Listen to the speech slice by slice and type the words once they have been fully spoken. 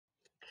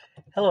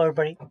Hello,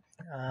 everybody.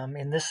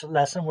 In this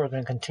lesson, we're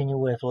going to continue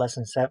with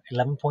lesson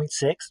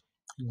 11.6,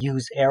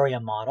 use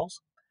area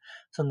models.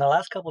 So in the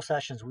last couple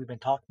sessions, we've been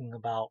talking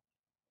about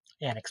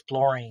and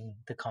exploring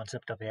the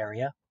concept of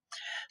area.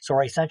 So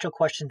our essential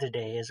question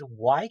today is,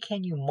 why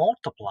can you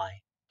multiply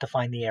to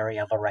find the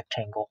area of a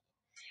rectangle?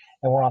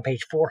 And we're on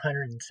page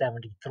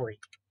 473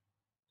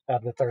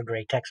 of the third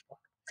grade textbook.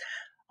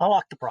 I'll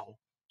unlock the problem.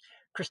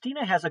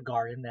 Christina has a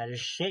garden that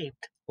is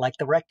shaped like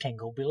the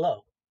rectangle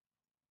below.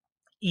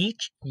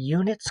 Each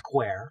unit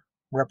square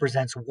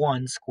represents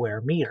 1 square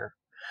meter.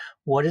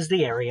 What is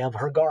the area of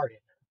her garden?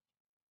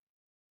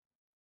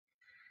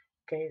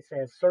 Okay, it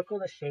says circle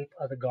the shape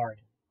of the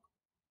garden.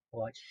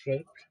 Well, it's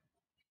shaped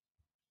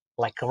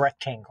like a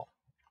rectangle.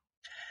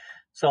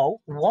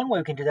 So one way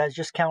we can do that is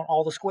just count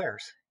all the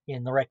squares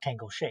in the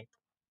rectangle shape.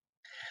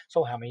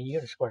 So how many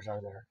unit squares are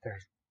there?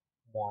 There's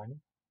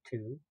 1,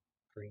 2,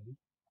 3,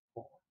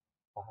 4,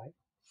 5,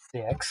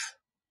 6,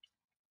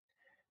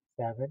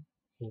 7,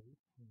 8,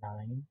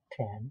 9,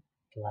 10,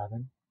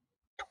 11,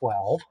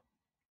 12,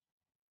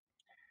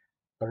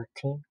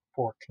 13,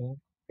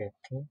 14,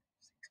 15,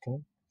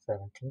 16,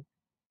 17,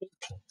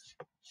 18.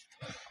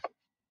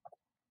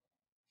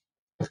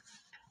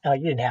 Now,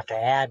 you didn't have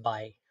to add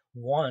by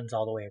ones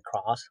all the way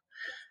across.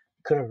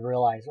 You could have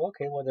realized,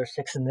 okay, well, there's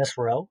 6 in this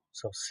row.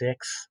 So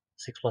 6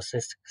 plus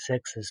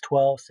 6 is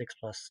 12. 6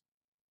 plus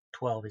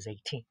 12 is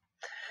 18.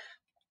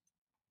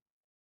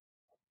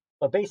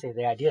 But basically,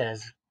 the idea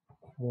is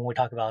when we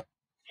talk about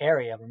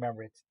area,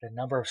 remember, it's the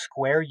number of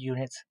square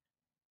units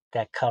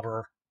that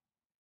cover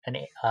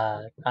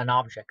an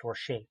object or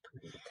shape.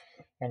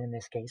 And in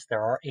this case,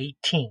 there are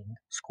 18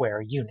 square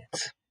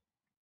units.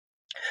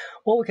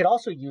 Well, we could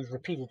also use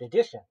repeated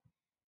addition.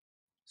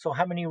 So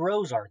how many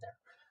rows are there?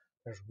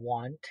 There's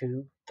 1,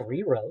 2,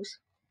 3 rows.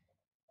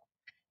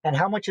 And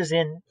how much is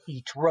in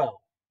each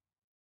row?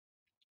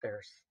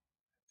 There's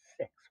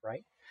 6,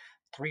 right?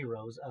 3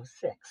 rows of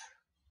 6.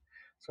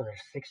 So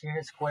there's 6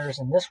 unit squares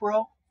in this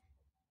row,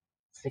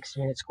 6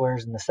 unit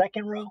squares in the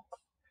second row,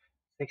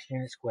 6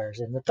 unit squares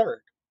in the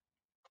third.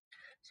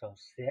 So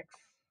 6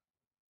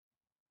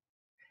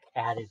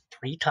 added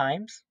 3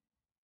 times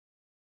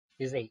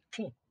is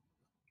 18.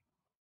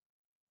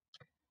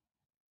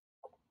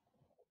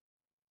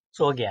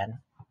 So again,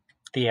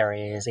 the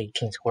area is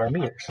 18 square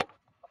meters.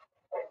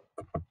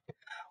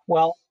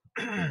 Well,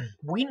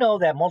 we know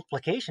that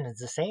multiplication is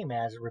the same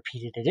as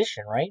repeated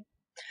addition, right?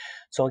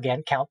 So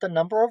again, count the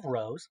number of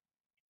rows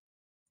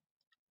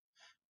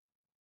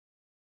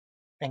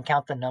and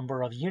count the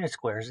number of unit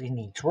squares in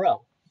each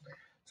row.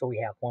 So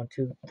we have 1,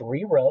 2,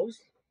 3 rows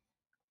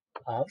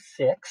of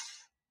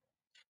 6.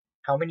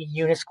 How many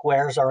unit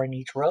squares are in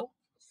each row?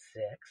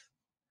 6.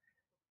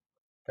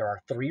 There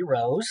are 3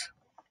 rows.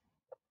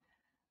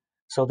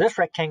 So this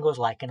rectangle is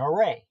like an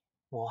array.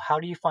 Well, how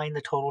do you find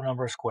the total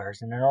number of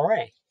squares in an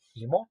array?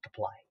 You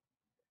multiply.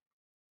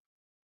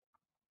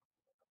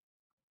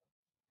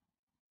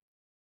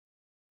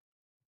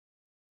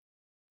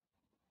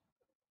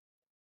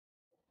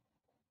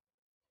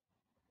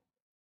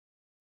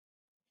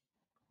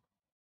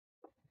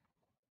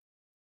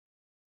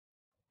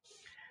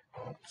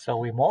 So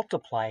we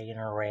multiply an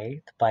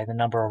array by the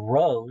number of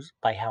rows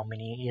by how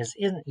many is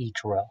in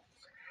each row.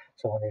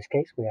 So in this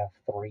case, we have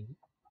 3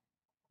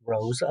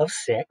 rows of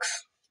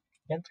 6,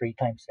 and 3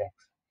 times 6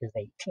 is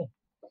 18.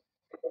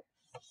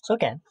 So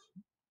again,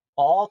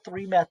 all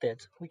 3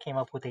 methods, we came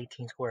up with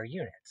 18 square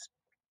units.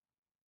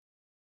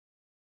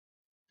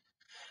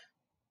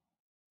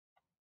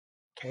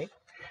 Okay,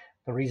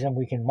 the reason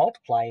we can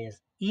multiply is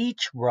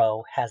each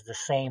row has the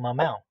same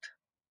amount.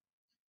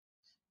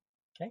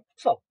 Okay,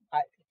 so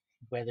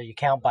whether you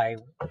count by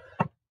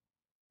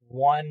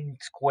 1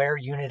 square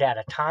unit at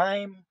a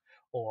time,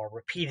 or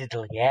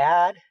repeatedly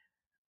add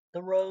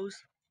the rows,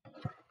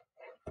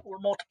 or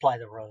multiply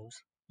the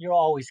rows, you'll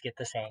always get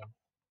the same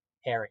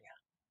area.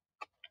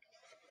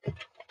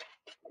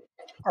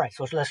 All right,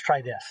 so let's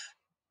try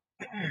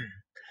this.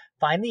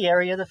 Find the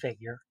area of the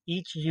figure.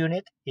 Each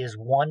unit is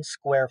 1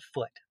 square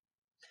foot.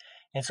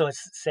 And so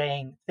it's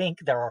saying, think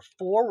there are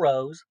 4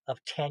 rows of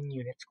 10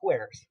 unit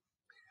squares.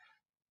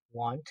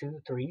 1, 2,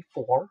 3,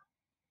 4.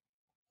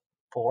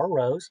 4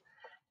 rows.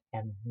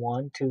 And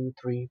 1, 2,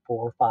 3,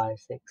 4, 5,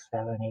 6,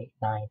 7, 8,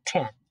 9,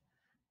 10.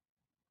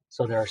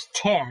 So there's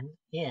 10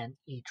 in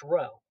each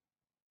row.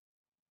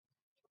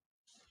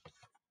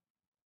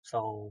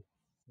 So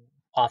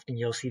often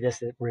you'll see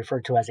this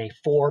referred to as a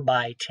 4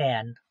 by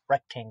 10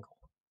 rectangle.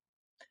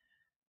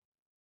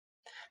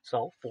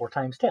 So 4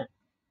 times 10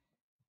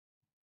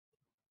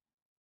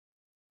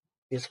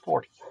 is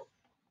 40.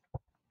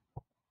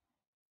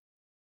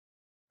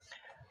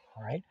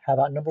 All right, how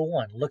about number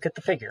 1? Look at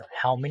the figure.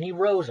 How many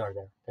rows are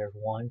there? There's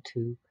 1,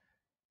 2,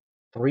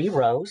 3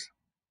 rows.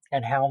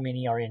 And how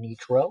many are in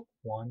each row?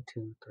 1,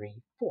 2, 3,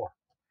 4.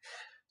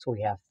 So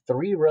we have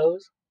 3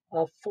 rows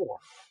of 4.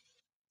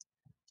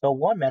 So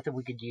one method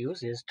we could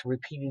use is to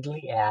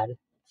repeatedly add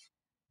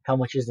how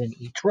much is in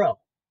each row.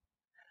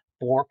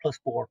 4 plus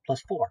 4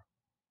 plus 4.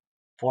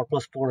 4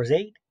 plus 4 is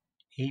 8.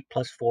 8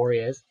 plus 4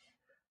 is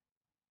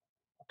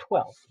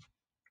 12.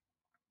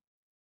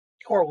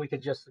 Or we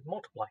could just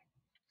multiply.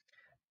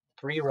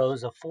 3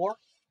 rows of 4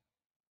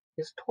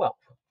 is 12.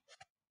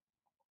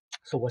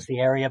 So what's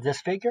the area of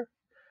this figure?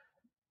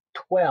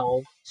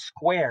 12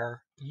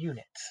 square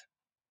units.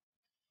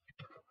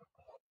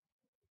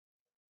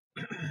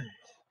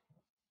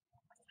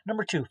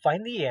 Number 2,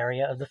 find the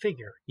area of the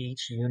figure.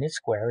 Each unit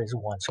square is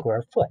 1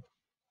 square foot.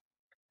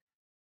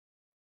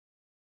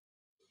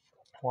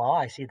 Well,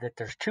 I see that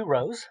there's 2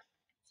 rows,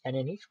 and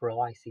in each row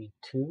I see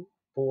 2,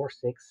 4,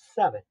 6,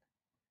 7.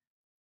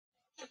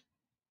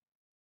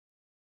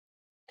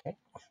 Okay,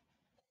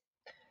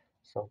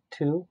 so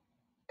 2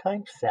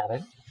 times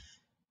 7,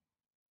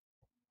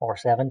 or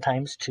 7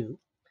 times 2,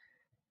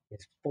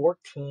 is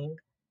 14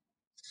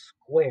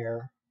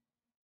 square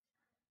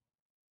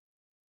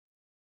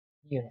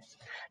units.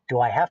 Do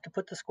I have to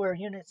put the square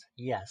units?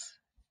 Yes.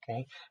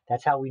 Okay,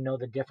 that's how we know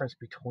the difference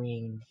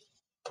between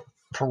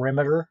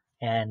perimeter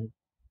and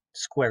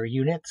square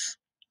units,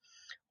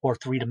 or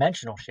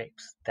three-dimensional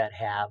shapes that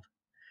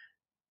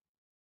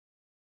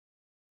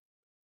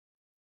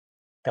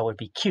would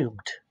be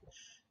cubed.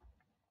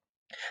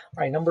 All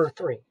right, number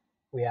 3.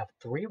 We have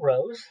 3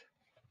 rows,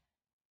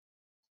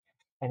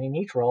 and in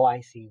each row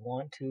I see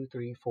 1, 2,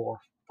 3, 4,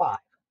 5.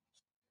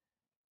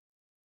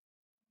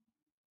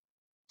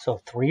 So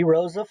 3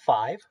 rows of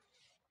 5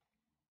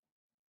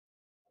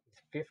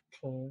 is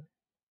 15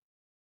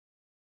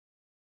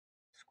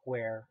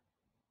 square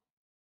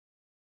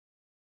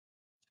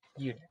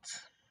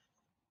units.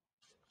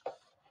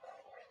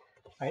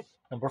 All right,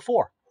 number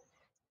 4.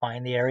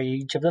 Find the area of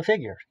each of the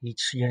figures.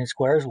 Each unit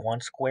square is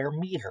 1 square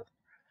meter.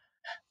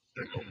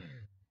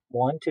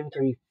 1, 2,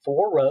 3,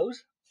 4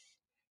 rows,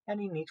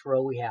 and in each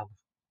row we have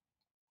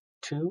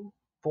 2,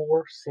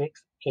 4,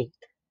 6, 8.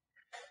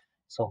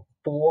 So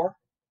 4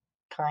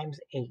 times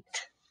 8.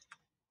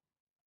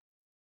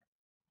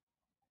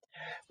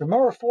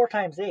 Remember, 4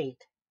 times 8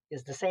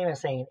 is the same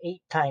as saying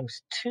 8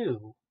 times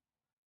 2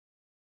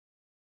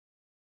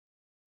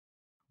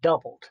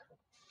 doubled.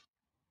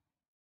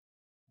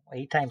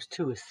 8 times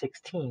 2 is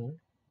 16,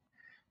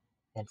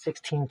 and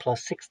 16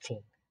 plus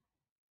 16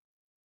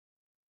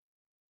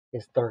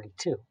 is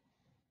 32.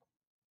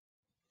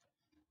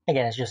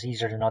 Again, it's just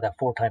easier to know that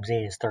 4 times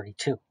 8 is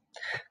 32.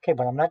 Okay,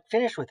 but I'm not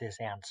finished with this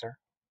answer,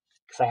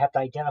 because I have to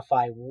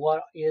identify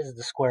what is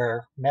the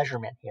square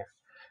measurement here.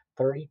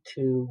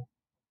 32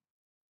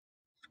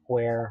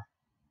 square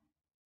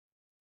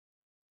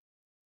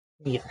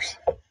meters.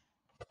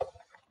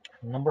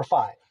 Number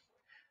 5.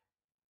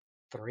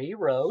 3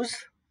 rows,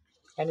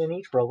 and in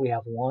each row we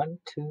have 1,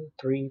 2,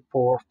 3,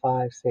 4,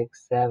 5,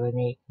 6, 7,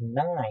 8,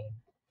 9.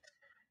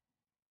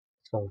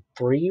 So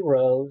 3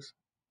 rows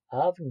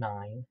of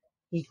 9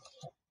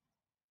 equal.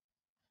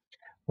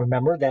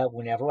 Remember that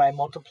whenever I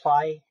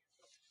multiply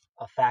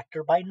a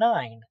factor by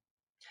 9,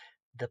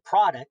 the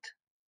product,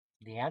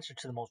 the answer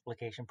to the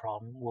multiplication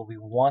problem, will be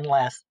 1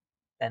 less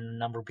than the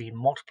number being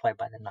multiplied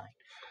by the 9.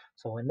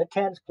 So in the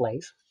tens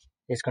place,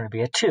 it's going to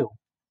be a 2.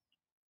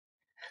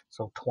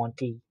 So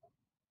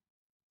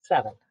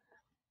 27.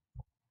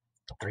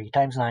 3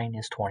 times 9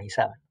 is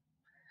 27.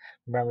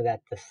 Remember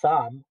that the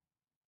sum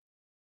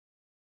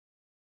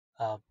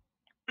of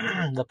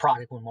the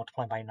product when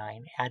multiplied by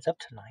 9 adds up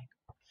to 9.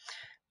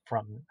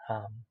 From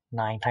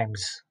 9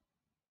 times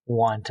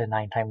 1 to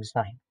 9 times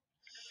 9.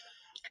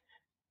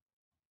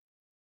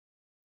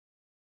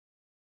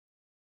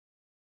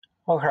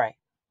 Okay,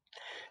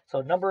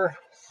 so number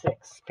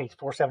 6, page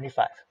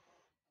 475.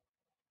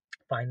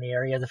 Find the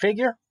area of the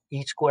figure.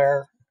 Each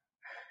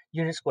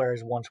unit square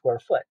is 1 square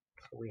foot.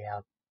 So we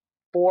have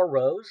 4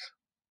 rows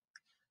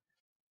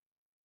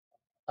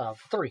of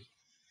 3.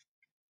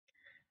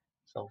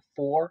 So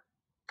 4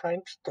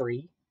 times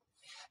 3,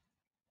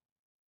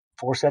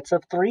 4 sets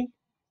of 3.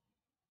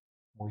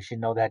 We should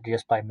know that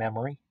just by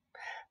memory.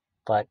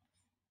 But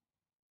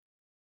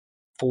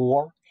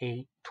 4,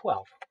 8,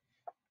 12.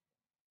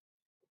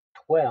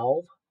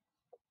 12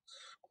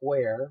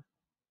 square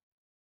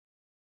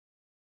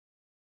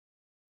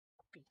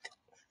feet.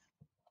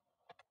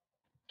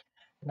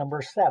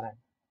 Number 7,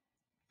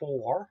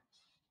 4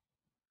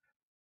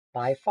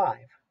 by 5.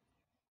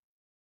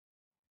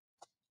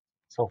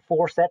 So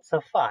 4 sets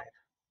of 5.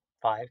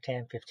 5,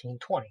 10, 15,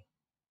 20.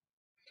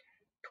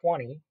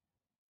 20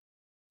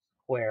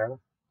 square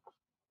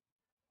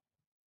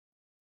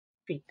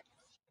feet.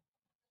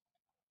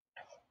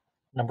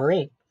 Number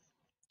 8.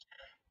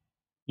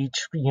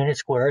 Each unit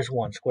square is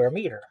 1 square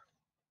meter.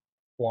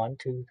 1,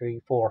 2,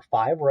 3, 4,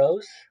 5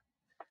 rows.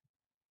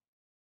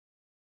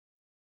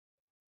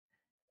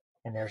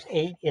 And there's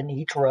 8 in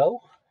each row.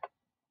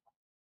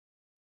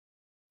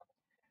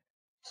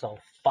 So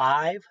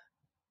 5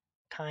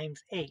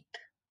 times 8.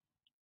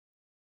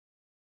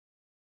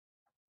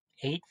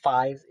 8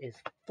 fives is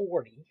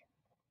 40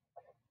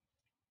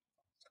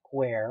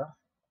 square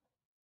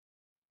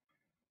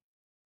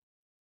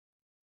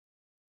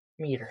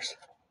meters.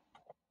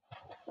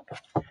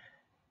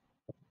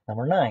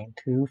 Number 9,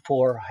 2,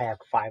 4, have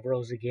 5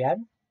 rows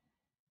again.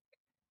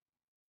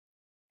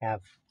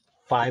 Have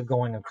 5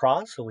 going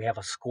across, so we have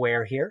a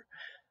square here.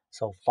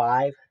 So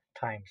 5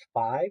 times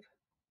 5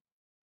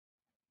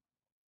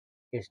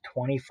 is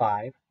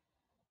 25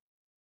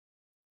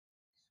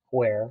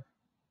 square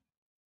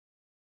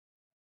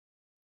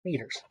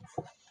meters.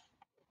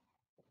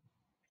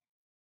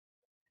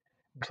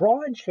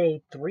 Draw and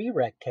shade 3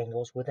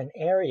 rectangles with an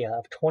area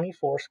of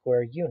 24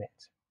 square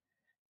units.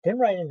 Then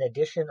write an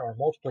addition or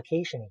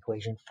multiplication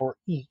equation for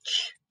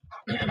each.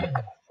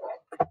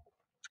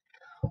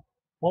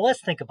 Well,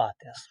 let's think about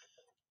this.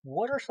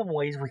 What are some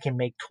ways we can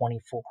make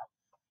 24?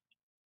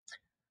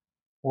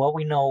 Well,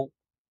 we know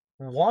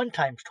 1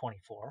 times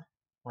 24,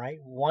 right?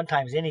 1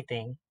 times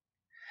anything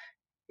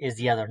is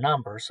the other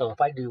number. So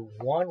if I do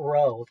one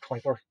row of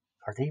 24,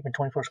 are there even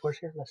 24 squares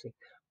here? Let's see.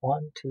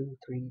 1, 2,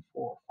 3,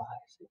 4, 5,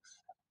 6,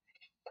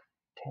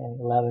 10,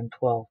 11,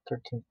 12,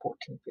 13,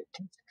 14, 15,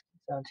 16,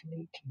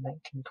 17, 18,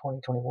 19,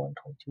 20, 21,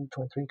 22,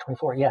 23,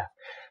 24. Yeah.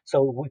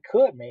 So we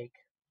could make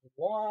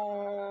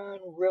one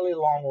really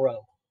long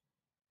row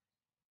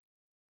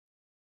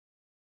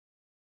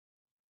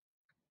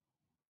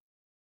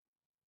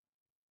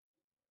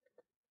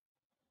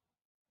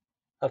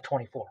of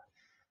 24.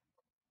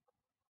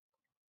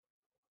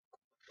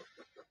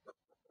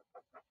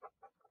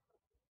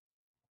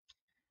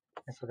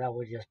 And so that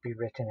would just be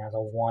written as a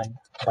 1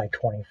 by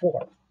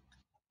 24.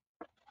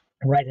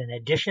 Write an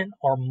addition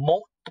or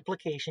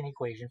multiplication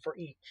equation for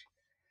each.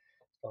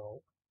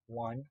 So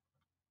 1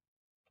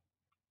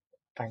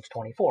 times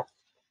 24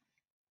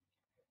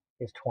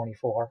 is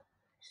 24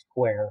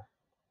 square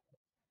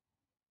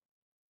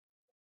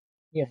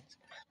units.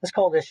 Let's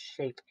call this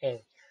shape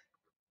A.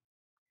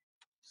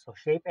 So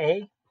shape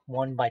A,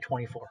 1 by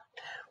 24.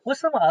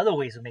 What's some other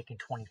ways of making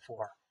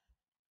 24?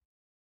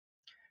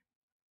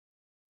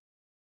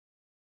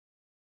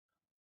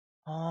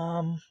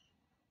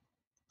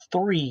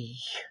 3.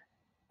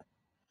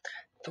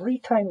 3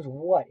 times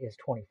what is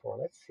 24?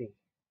 Let's see.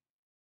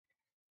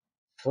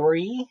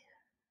 3,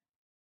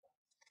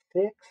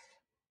 6,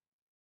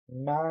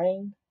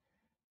 9,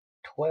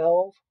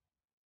 12,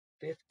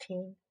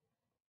 15,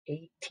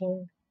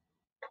 18,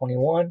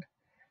 21,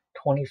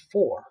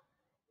 24.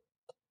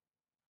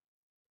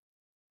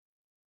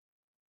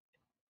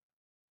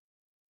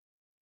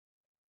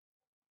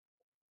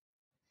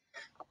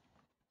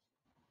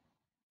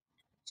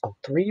 So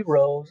 3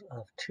 rows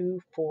of 2,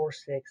 4,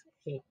 6,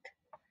 8.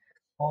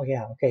 Oh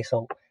yeah, okay,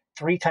 so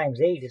 3 times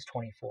 8 is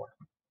 24.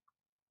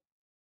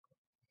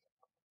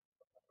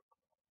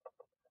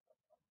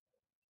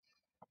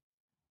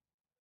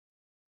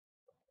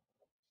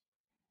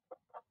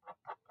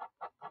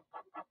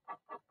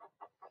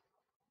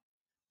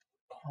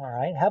 All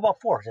right, how about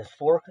 4? Does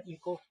 4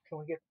 equal, can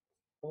we get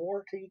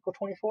 4 to equal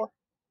 24?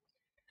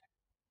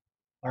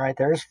 All right,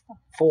 there's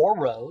 4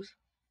 rows,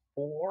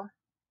 4,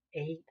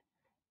 8,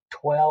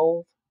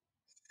 12,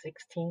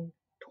 16,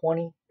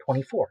 20,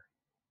 24.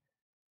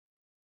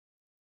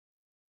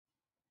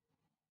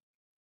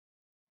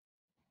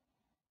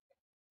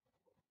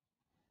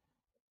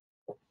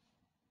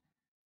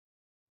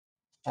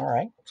 All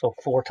right, so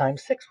 4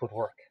 times 6 would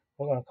work.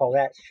 We're going to call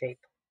that shape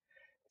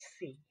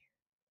C.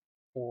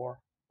 4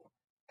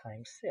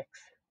 times 6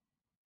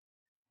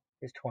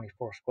 is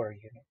 24 square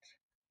units.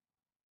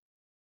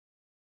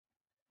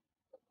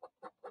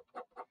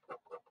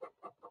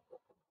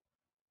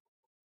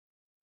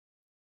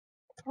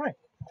 All right,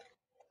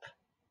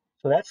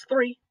 so that's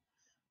 3.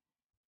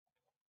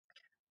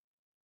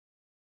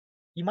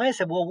 You might have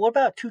said, well, what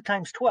about 2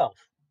 times 12?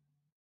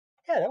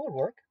 Yeah, that would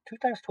work. 2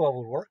 times 12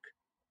 would work.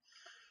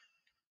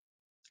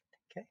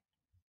 Okay.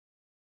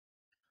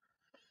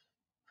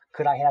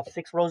 Could I have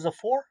 6 rows of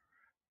 4?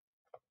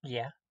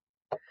 Yeah.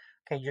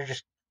 Okay, you're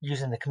just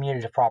using the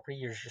commutative property.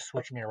 You're just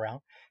switching it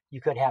around.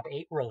 You could have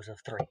 8 rows of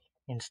 3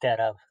 instead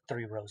of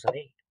 3 rows of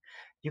 8.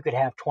 You could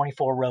have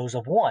 24 rows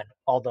of 1,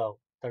 although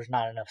there's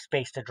not enough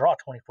space to draw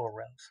 24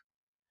 rows.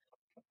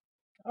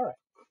 All right.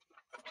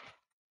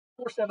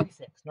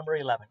 476, number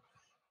 11.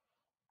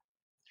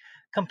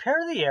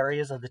 Compare the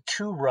areas of the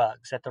 2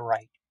 rugs at the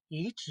right.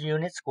 Each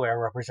unit square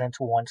represents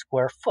 1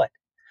 square foot.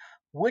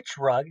 Which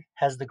rug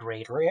has the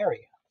greater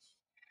area?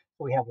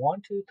 So we have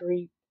 1, 2,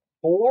 3,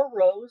 4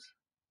 rows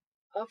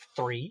of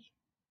 3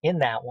 in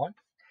that one.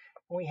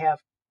 And we have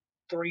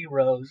 3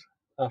 rows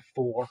of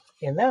 4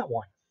 in that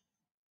one.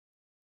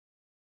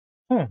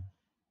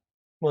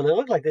 Well, they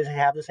look like they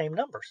have the same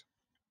numbers.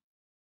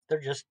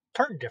 They're just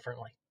turned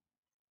differently.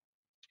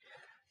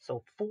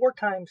 So 4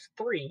 times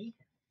 3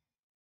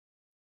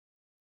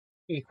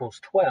 equals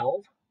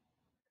 12,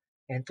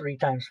 and 3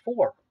 times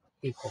 4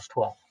 equals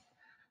 12.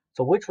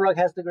 So which rug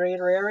has the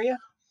greater area?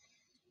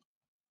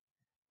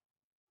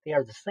 They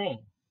are the same.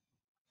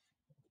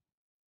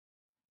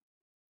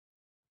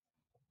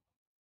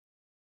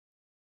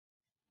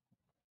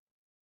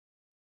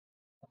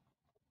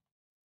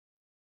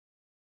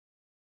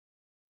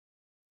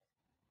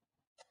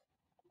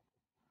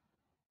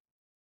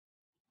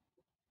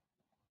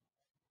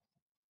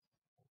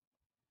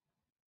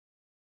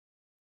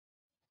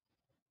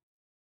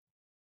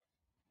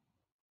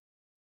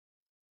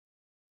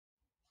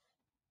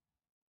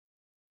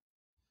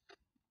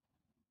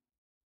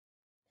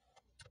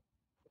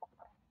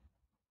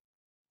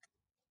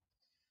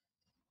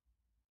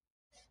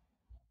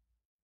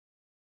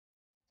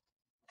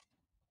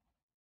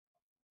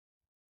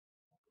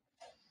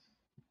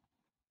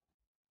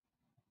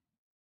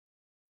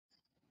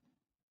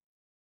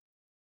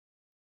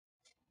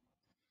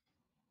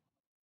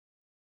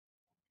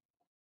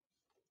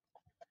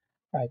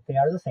 All right, they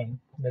are the same.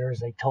 There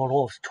is a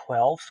total of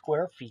 12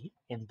 square feet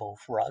in both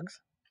rugs.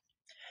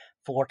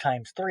 4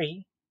 times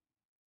 3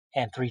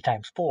 and 3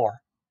 times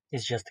 4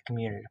 is just the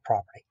community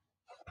property.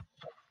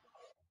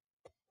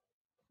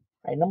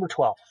 All right, number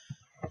 12.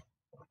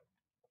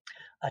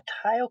 A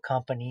tile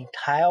company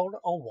tiled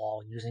a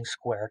wall using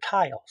square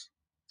tiles.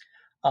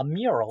 A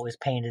mural is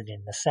painted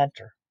in the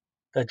center.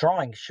 The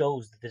drawing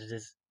shows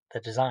the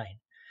design.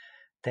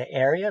 The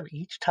area of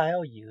each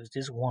tile used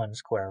is 1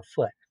 square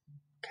foot.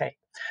 Okay.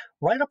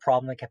 Write a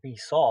problem that can be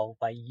solved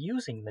by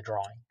using the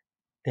drawing.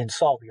 Then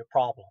solve your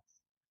problem.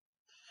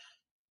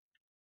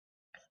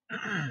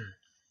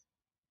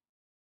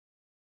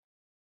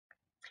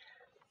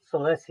 So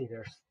let's see,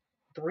 there's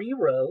 3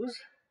 rows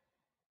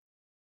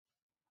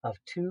of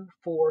 2,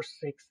 4,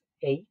 6,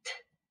 8.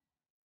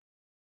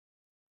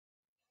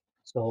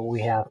 So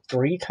we have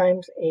 3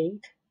 times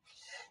 8.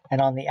 And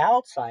on the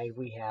outside,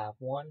 we have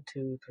 1,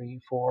 2, 3,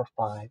 4,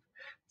 5,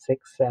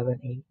 6, 7,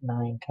 8,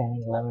 9,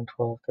 10, 11,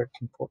 12,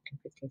 13, 14,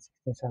 15,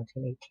 16,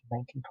 17, 18,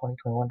 19, 20,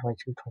 21,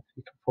 22,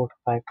 23, 24,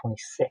 25,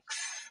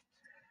 26.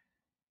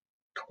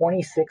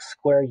 26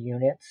 square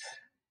units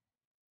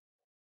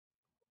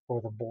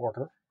for the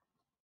border.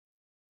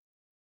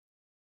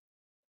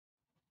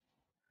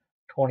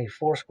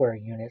 24 square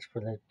units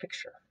for the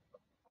picture.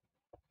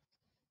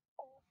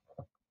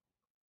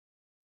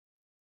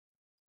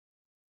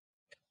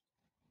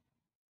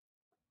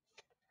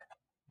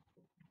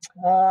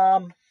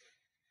 Um,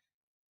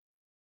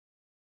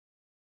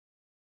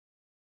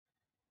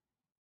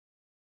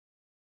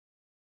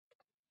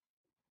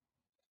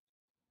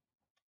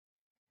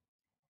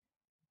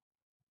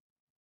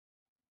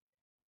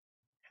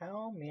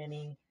 how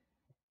many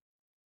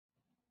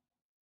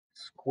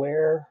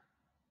square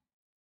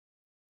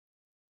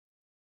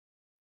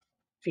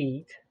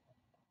feet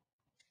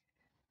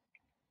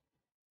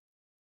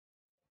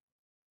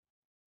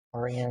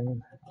are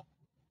in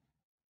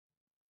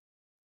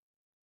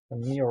the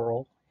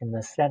mural in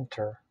the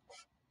center?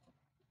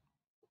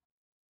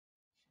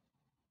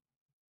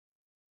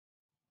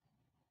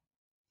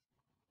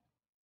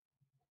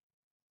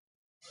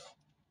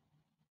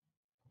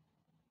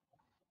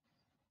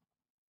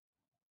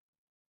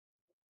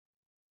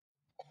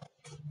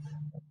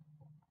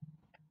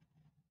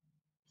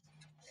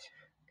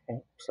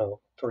 Okay, so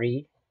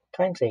 3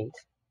 times 8,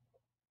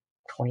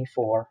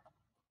 24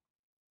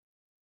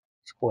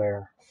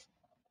 square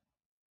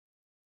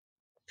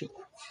feet.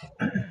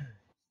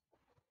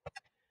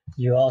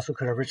 You also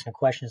could have written a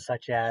question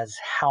such as,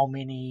 how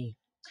many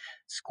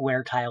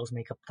square tiles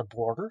make up the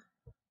border?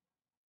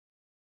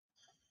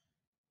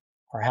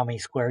 Or how many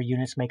square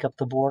units make up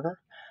the border?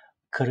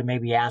 Could have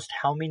maybe asked,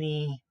 how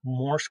many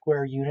more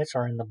square units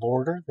are in the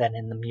border than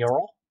in the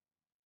mural?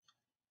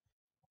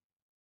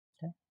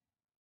 Okay,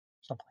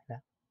 something like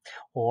that.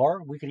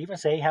 Or we could even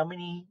say,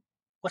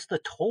 what's the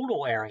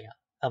total area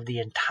of the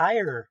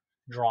entire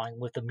drawing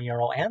with the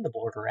mural and the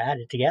border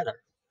added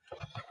together?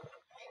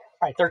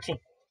 All right, 13.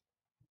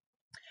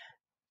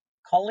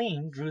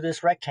 Colleen drew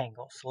this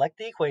rectangle. Select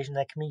the equation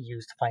that can be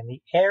used to find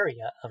the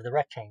area of the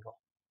rectangle.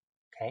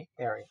 Okay,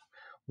 area.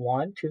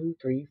 1, 2,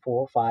 3,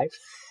 4, 5,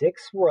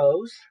 6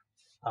 rows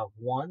of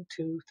 1,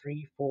 2,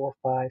 3, 4,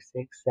 5,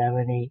 6,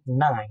 7, 8,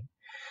 9.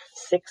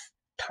 6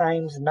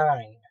 times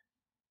 9.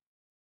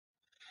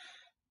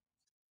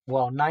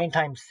 Well, 9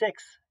 times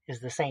 6 is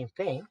the same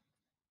thing.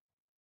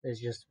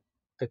 It's just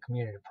the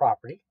community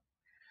property.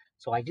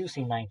 So I do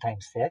see 9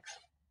 times 6.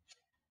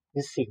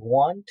 Let's see,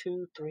 1,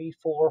 2, 3,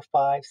 4,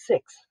 5,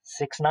 6.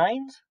 6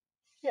 nines?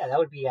 Yeah, that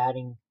would be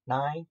adding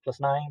 9 plus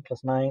 9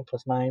 plus 9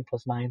 plus 9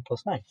 plus 9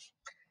 plus 9.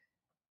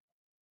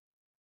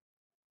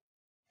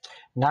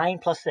 9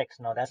 plus 6.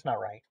 No, that's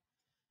not right.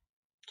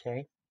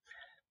 Okay.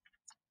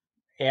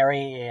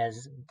 Area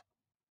is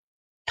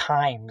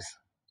times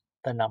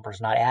the numbers,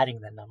 not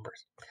adding the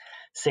numbers.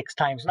 6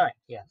 times 9.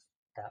 Yes,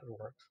 that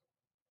works.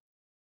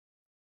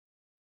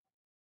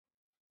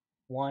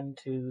 1,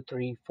 2,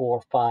 3,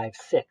 4, 5,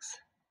 6.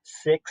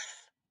 6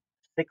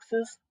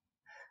 sixes?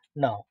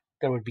 No,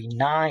 there would be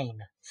 9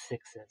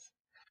 sixes.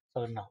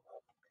 So no.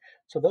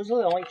 So those are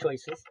the only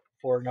choices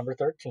for number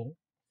 13.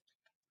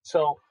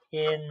 So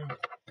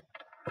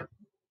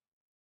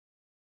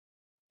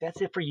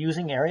that's it for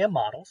using area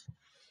models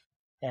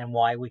and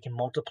why we can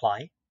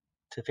multiply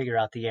to figure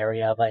out the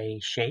area of a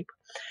shape.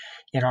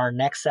 In our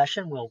next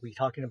session, we'll be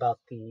talking about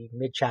the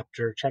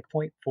mid-chapter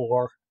checkpoint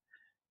for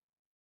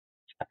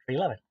chapter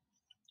 11.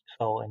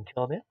 So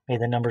until then, may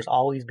the numbers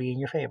always be in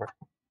your favor.